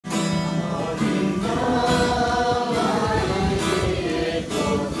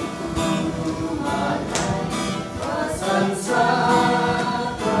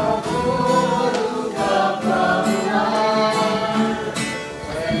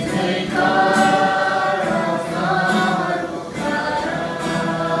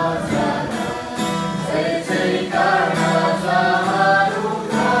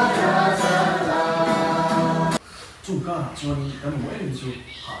Suraj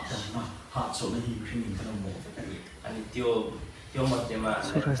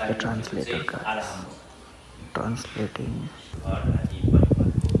the translator guys. Translating.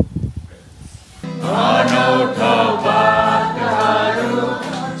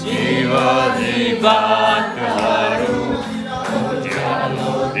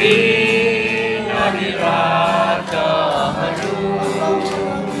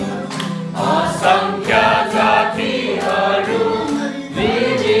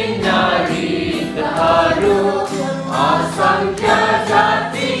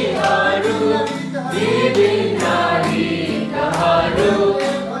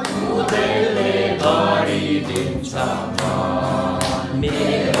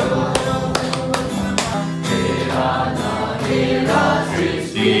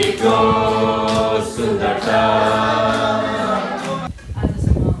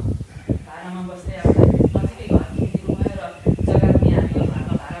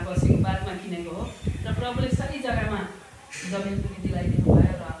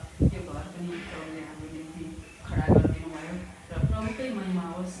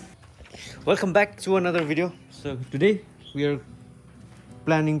 Welcome back to another video. So today we are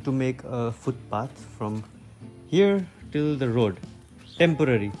planning to make a footpath from here till the road,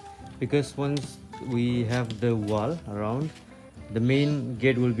 temporary, because once we have the wall around, the main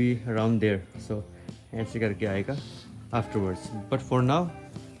gate will be around there, so afterwards. But for now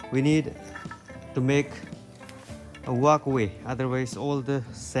we need to make a walkway, otherwise all the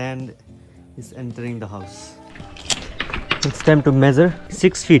sand is entering the house. It's time to measure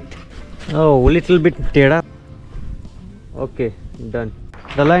 6 feet. Oh, a little bit teda. Okay, done.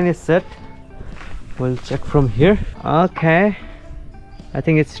 The line is set. We'll check from here. Okay, I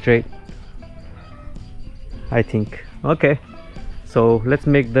think it's straight. I think. Okay, so let's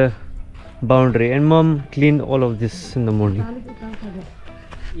make the boundary. And mom cleaned all of this in the morning.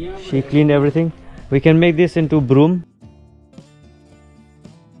 She cleaned everything. We can make this into broom.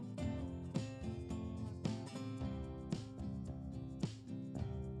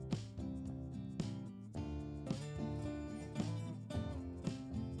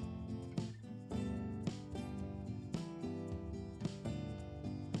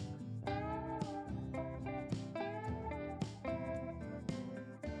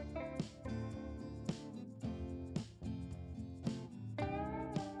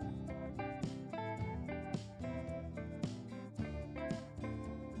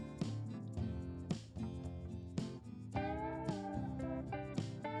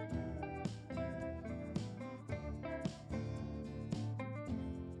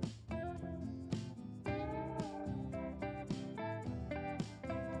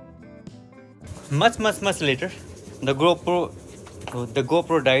 Much later, the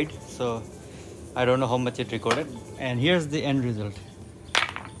GoPro died, so I don't know how much it recorded. And here's the end result.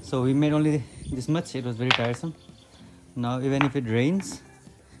 So we made only this much. It was very tiresome. Now even if it rains,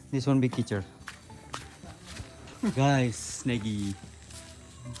 this won't be kitchen. Guys, snaggy.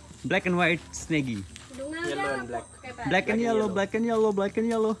 Black and white snaggy. Yellow and black. Black and yellow, black and yellow, black and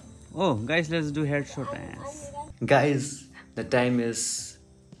yellow. Oh, guys, let's do headshot dance. Guys, the time is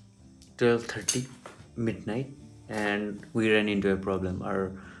 12:30 midnight, and we ran into a problem.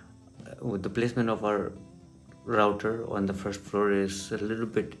 With the placement of our router on the first floor is a little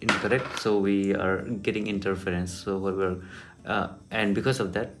bit incorrect, so we are getting interference. So what and because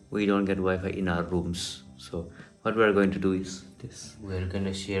of that, we don't get Wi-Fi in our rooms. So what we are going to do is this: We're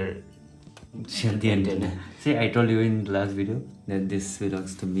gonna share the antenna. See, I told you in the last video that this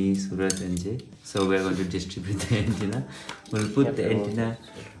belongs to me, Suraj and Jay. So we're going to distribute the antenna. We'll put the antenna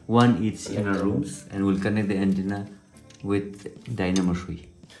one each in our rooms, and we'll connect the antenna with dynamo shui.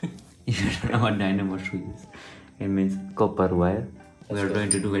 If you don't know what dynamo shui is, it means copper wire. We're going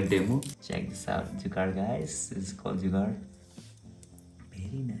to do a demo. Check this out, Jugaad guys. This is called Jugaad.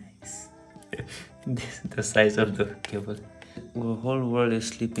 Very nice. This is the size of the cable. The whole world is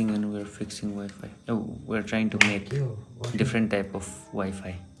sleeping and we're fixing Wi-Fi. Oh, we're trying to make different type of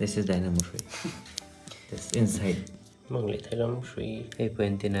Wi-Fi. This is dynamo shui. This inside. Hey,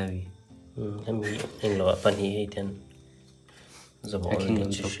 antenna.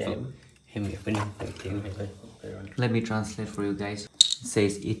 Let me translate for you guys. It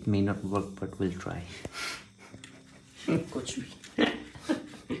says it may not work, but we'll try.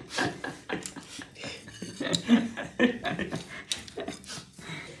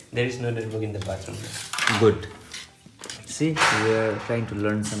 There is no network in the bathroom. Good. See, we are trying to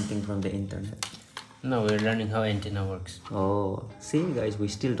learn something from the internet. No, we're learning how antenna works. Oh, see guys, we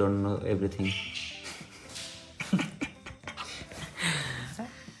still don't know everything.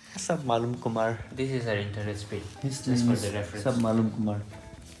 Sab Malum Kumar. This is our internet speed. His Just name for the is reference. Sab Malum Kumar.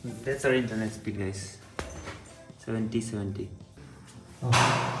 That's our internet speed, guys. 70.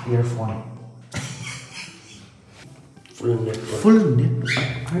 Oh, earphone. Full network. Full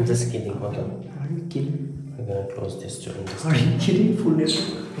network. I'm just kidding. Hold on. Are you kidding? I'm gonna close this joint. Are you kidding? Full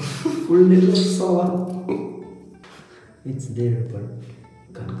network. Full network. So it's there, but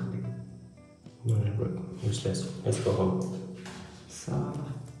can't connect. No network. Useless. Let's go home. So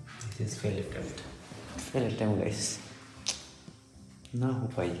This is failed attempt. fail attempt, guys. Na ho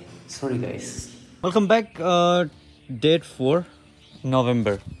pai. Sorry, guys. Welcome back. Date 4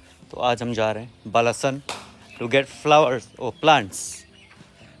 November. तो आज हम जा रहे हैं बालासन to get flowers or plants.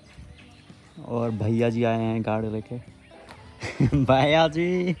 और भैया जी आए हैं गाड़ी लेके. भैया जी.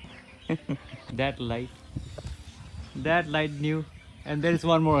 That light new, and there is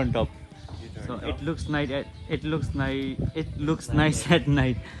one more on top. So it looks nice at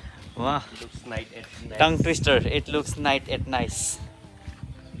night. Wow. Looks night at night. Tongue twister. It looks night at night.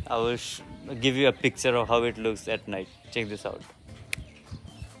 I will give you a picture of how it looks at night. Check this out.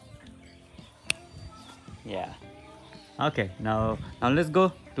 Yeah. Okay. Now let's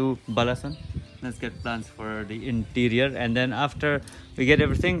go to Balasan. Let's get plans for the interior, and then after we get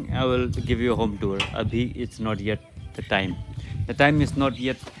everything, I will give you a home tour. Abhi it's not yet the time. The time has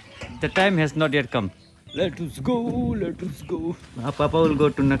not yet come. Let us go. Papa will go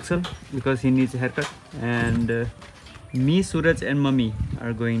to Naxal because he needs a haircut, and me, Suraj, and Mummy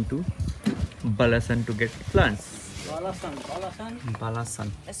are going to Balasan to get plants.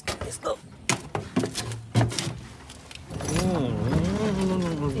 Balasan. Let's go.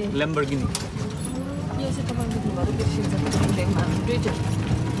 Lamborghini.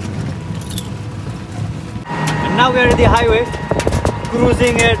 And now we are at the highway,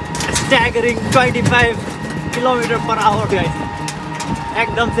 cruising at staggering 25 km/h, guys.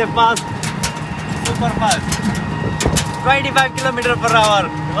 Ekdam se fast, super fast. 25 km/h.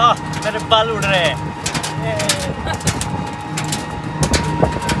 Oh, मेरे बाल उड़ रहे हैं.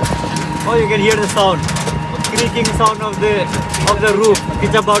 Oh, you can hear the sound, creaking sound of the roof.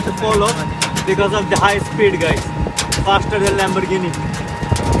 It's about to fall off because of the high speed, guys. Faster than Lamborghini.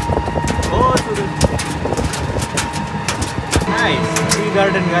 Oh, nice tea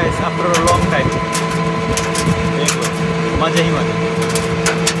garden, guys. After a long time. मजा ही मजा.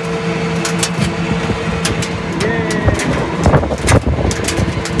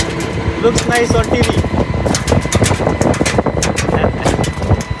 Looks nice on TV.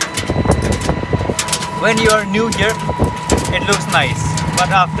 When you are new here, it looks nice, but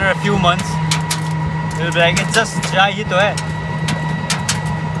after a few months, you'll be like, it's just chai hi to hai.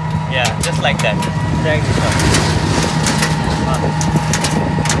 Yeah, just like that. Check this out.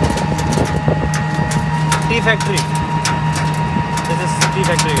 Tea factory. This is tea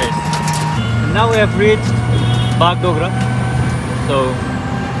factory, guys. And now we have reached Bagdogra. So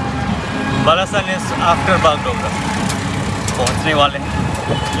Balasan is after Bagdogra. पहुंचने वाले हैं.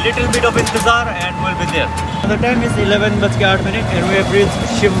 Little bit of intezar and we'll be there. The time is 11:08 and we have reached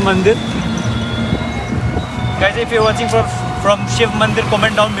Shiv Mandir. Guys, if you're watching from Shiv Mandir,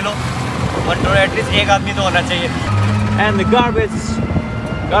 comment down below. But at least एक आदमी तो होना चाहिए. And the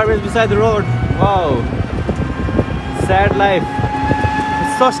garbage beside the road. Wow, sad life.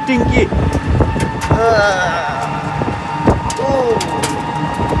 It's so stinky. Oh.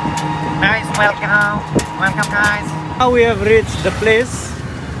 Nice, welcome guys. Now we have reached the place.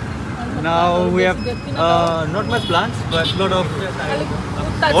 Now we have not much plants, but a lot of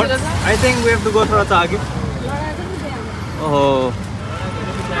what? I think we have to go thoda aage. Oh,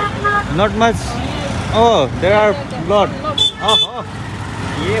 not much. Oh, there are lot. Oh,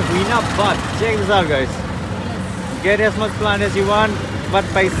 ye hui na baat. Check this out, guys. Get as much plant as you want,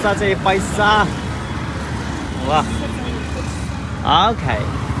 but paisa chahiye, paisa. Wow. Okay,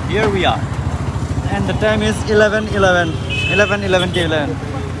 here we are. And the time is 11:11.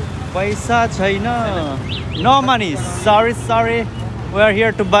 Paisa chaina. No money. Sorry. We are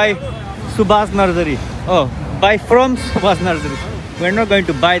here to buy Subhas Nursery. Oh, buy from Subhas Nursery. We are not going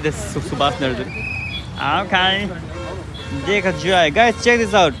to buy this Subhas Nursery. Okay. Guys, check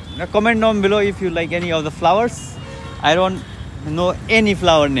this out. Comment down below if you like any of the flowers. I don't know any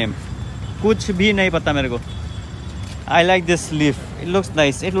flower name. Kuch bhi nahi pata mere ko. I like this leaf. It looks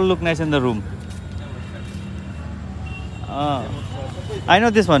nice. It will look nice in the room. I know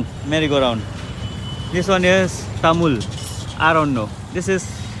this one, merry-go-round. This one is Tamul. I don't know. This is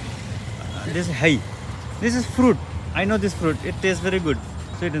hay. This is fruit. I know this fruit. It tastes very good,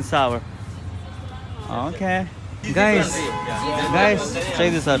 sweet and sour. Okay, guys,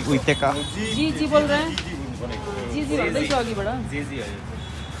 check this out. Uiteka. जी बोल रहे हैं. जी भन्दैछु अघिबाट.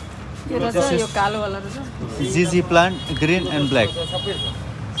 ZZ plant, green and black.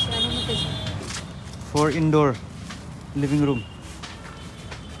 For indoor living room.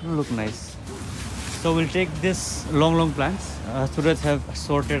 Look nice. So we'll take this long plants. Suraj have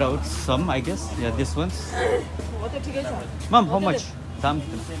sorted out some, I guess. Yeah, this ones. Mom, how much? Dam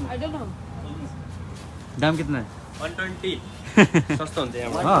kitna? I don't know. Dam kitna? 120.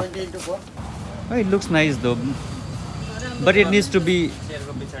 Ah. Oh, it looks nice though. But it needs to be.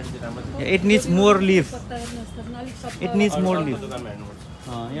 It needs more leaf. It needs more leaf.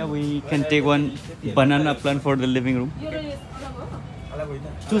 Yeah, we can take one banana plant for the living room.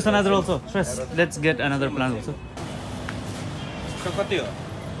 Choose another also. Let's get another plant also.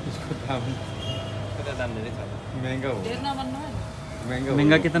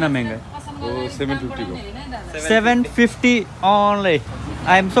 महंगा कितना महंगा है? 750 only.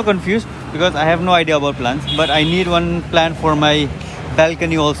 I am so confused because I have no idea about plants, but I need one plant for my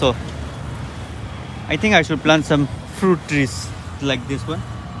balcony also. I think I should plant some fruit trees like this one,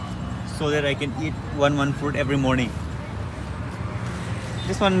 so that I can eat one fruit every morning.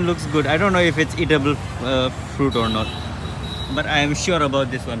 This one looks good. I don't know if it's eatable fruit or not, but I am sure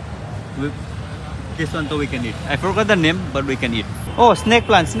about this one. This one, so we can eat. I forgot the name, but we can eat. Oh, snake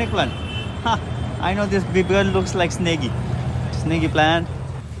plant, snake plant. Ha, I know this big one looks like snaky. Snaky plant.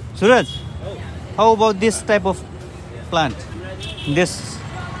 Suraj, how about this type of plant? This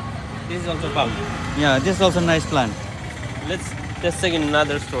is also palm. Yeah, this is also nice plant. Let's check in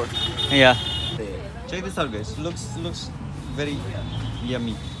another store. Yeah. Check this out, guys. Looks very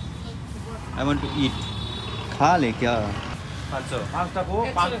yummy. I want to eat. खा ले क्या? 500 को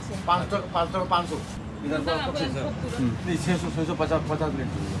 500 500 इधर को 650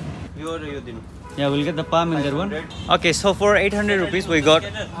 Yeah, we'll get the palm in that one. Okay, so for 800 rupees we got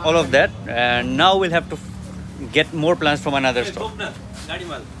all of that, and now we'll have to get more plants from another store.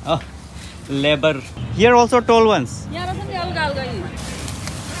 Oh, labor. Here also tall ones.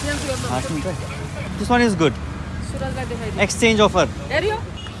 This one is good. Exchange offer.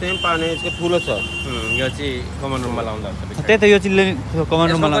 Same पाने इसके फूलों से ये चीज़ common room में लाऊंगा ते तो ये चीज़ कॉमन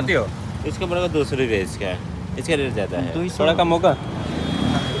रूम में लाऊंगा इसका बड़ा 200 रुपये इसका है इसका रेट ज़्यादा है 200 थोड़ा कम होगा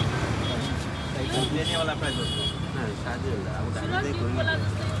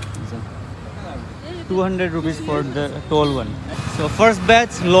 200 rupees for the tall one. So first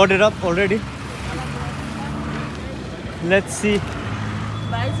batch loaded up already. Let's see.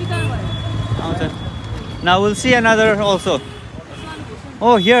 Now we'll see another also.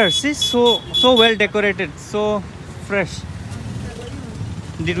 Oh, here, see, so well decorated, so fresh.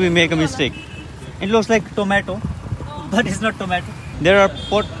 Did we make a mistake? It looks like tomato, but it's not tomato. There are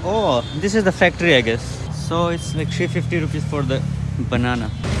pot. Oh, this is the factory, I guess. So it's like 350 rupees for the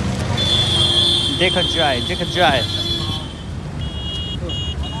banana. Dekha jai.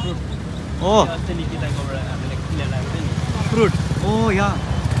 Oh, fruit. Oh yeah,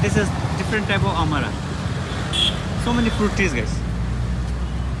 this is different type of amara. So many fruit trees, guys.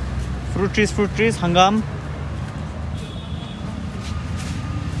 Fruit trees, hangam.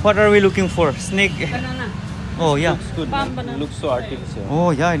 What are we looking for? Snake. Banana. Oh yeah. Looks good. Looks so artificial.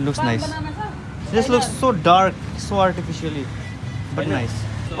 Oh yeah, it looks nice. This looks so dark, so artificially, but nice.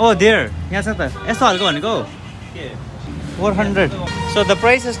 Oh there. Yeah, sir. Go. 400. So the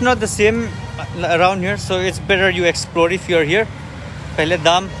price is not the same around here, so it's better you explore if you are here. Pehle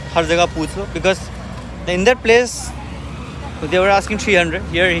daam har jagah pooch lo, because in that place they were asking 300.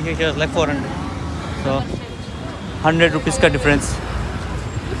 Here it's like 400. So 100 rupees ka difference.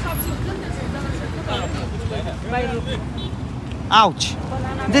 Ouch!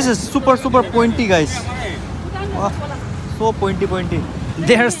 This is super pointy, guys. Oh, so pointy.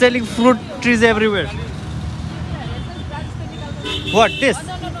 They are selling fruit trees everywhere. What?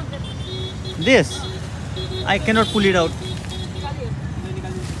 This? I cannot pull it out.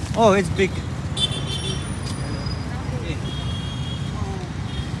 Oh, it's big.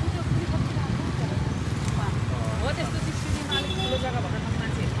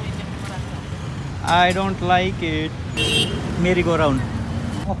 I don't like it. Merry-go-round.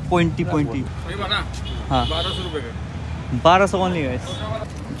 Oh, pointy. Huh. 1200 only, guys.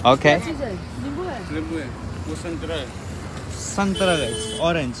 Okay. Santara, guys.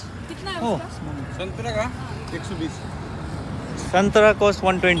 Orange. Oh. Santara costs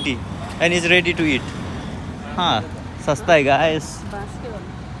 120 and is ready to eat. Huh. Sasta hai, guys.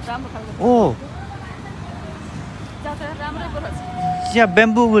 Oh. Yeah,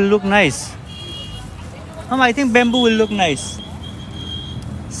 bamboo will look nice. I think bamboo will look nice.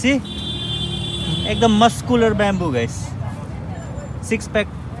 See? Ekdam muscular bamboo, guys. 6-pack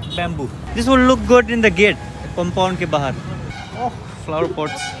bamboo. This will look good in the gate, compound ke bahar. Oh, flower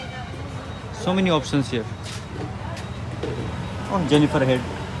pots. So many options here. Oh, Jennifer head.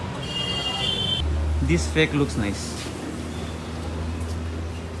 This fake looks nice.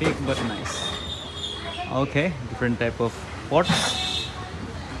 Fake but nice. Okay, different type of pots.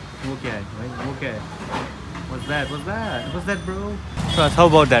 Okay, okay. What's that? What's that? What's that, bro? So, how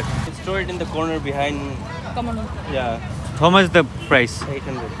about that? It's stored in the corner behind. Yeah, How much the price?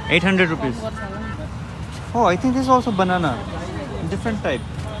 800. 800 rupees. Oh, I think this is also banana. Different type.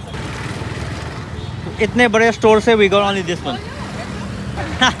 इतने बड़े store से we got only this one.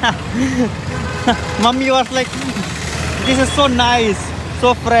 Mummy was like, this is so nice,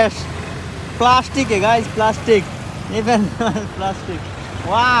 so fresh. Plastic, guys, plastic. Even plastic.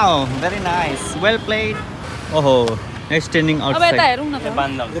 Wow, very nice. Well played. Oh, it's standing outside.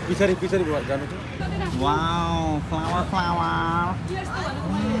 Wow, flower. Wow.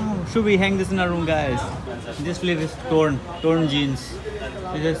 Should we hang this in our room, guys? This leaf is torn jeans.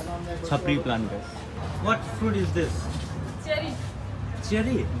 This is chapri plant, guys. What fruit is this?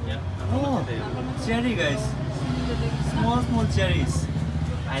 Cherry? Yeah. Oh, cherry, guys. Small cherries.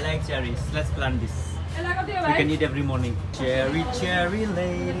 I like cherries. Let's plant this. We can eat every morning. Cherry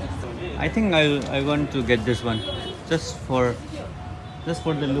lady. I think I want to get this one, just for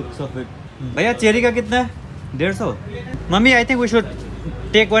the looks of it. Bhaiya, cherry ka kitna? 150. Mummy, I think we should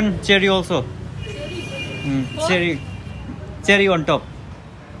take one cherry also. Cherry on top.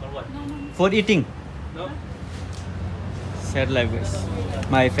 For what? For eating. No. Sad life, guys.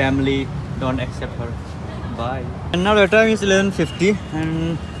 My family don't accept her. Bye. And now the time is 11:50,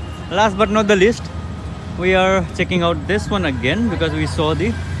 and last but not the least, we are checking out this one again because we saw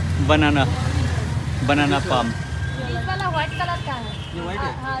the banana palm. ये वाला white colour का है। ये white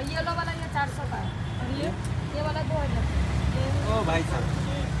है? हाँ, yellow वाला ये 400 का है। और ये वाला 2000। Oh, bhai sir.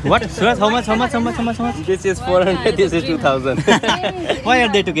 What? Suraj, how much? This is 400. This is 2000. Why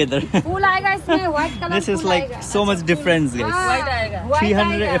are they together? फूल आएगा इसमें white colour. This is like so much difference, guys. White आएगा।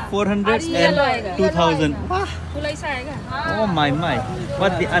 300, 400 and 2000. फूल ऐसा आएगा। Oh my.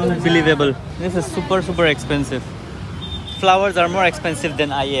 What the unbelievable. This is super expensive. Flowers are more expensive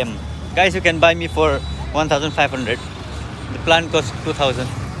than I am. Guys, you can buy me for 1500. The plant costs 2000.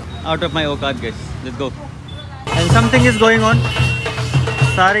 Out of my औकात, guys. Let's go. And something is going on.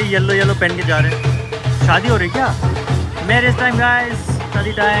 सारे yellow पहन के जा रहे हैं. शादी हो रही क्या? Marriage time, guys.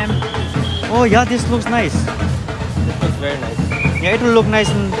 Shadi time. Oh yeah, this looks nice. This looks very nice. Yeah, it will look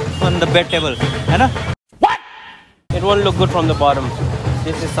nice on the bed table. है ना? It won't look good from the bottom.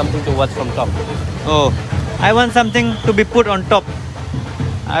 This is something to watch from top. Oh, I want something to be put on top.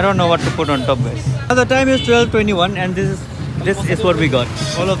 I don't know what to put on top, guys. Now the time is 12:21, and this is what we got.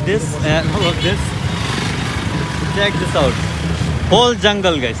 All of this and all of this. Check this out. Whole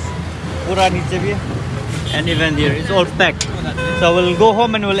jungle, guys. Pura niche bhi hai. And even here, it's all packed. So we'll go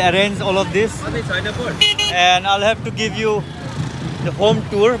home and we'll arrange all of this. And I'll have to give you the home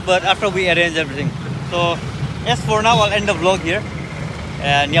tour, but after we arrange everything. So yes, for now I'll end the vlog here.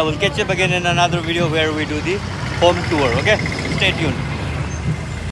 And yeah, we'll catch up again in another video where we do the home tour. Okay, stay tuned.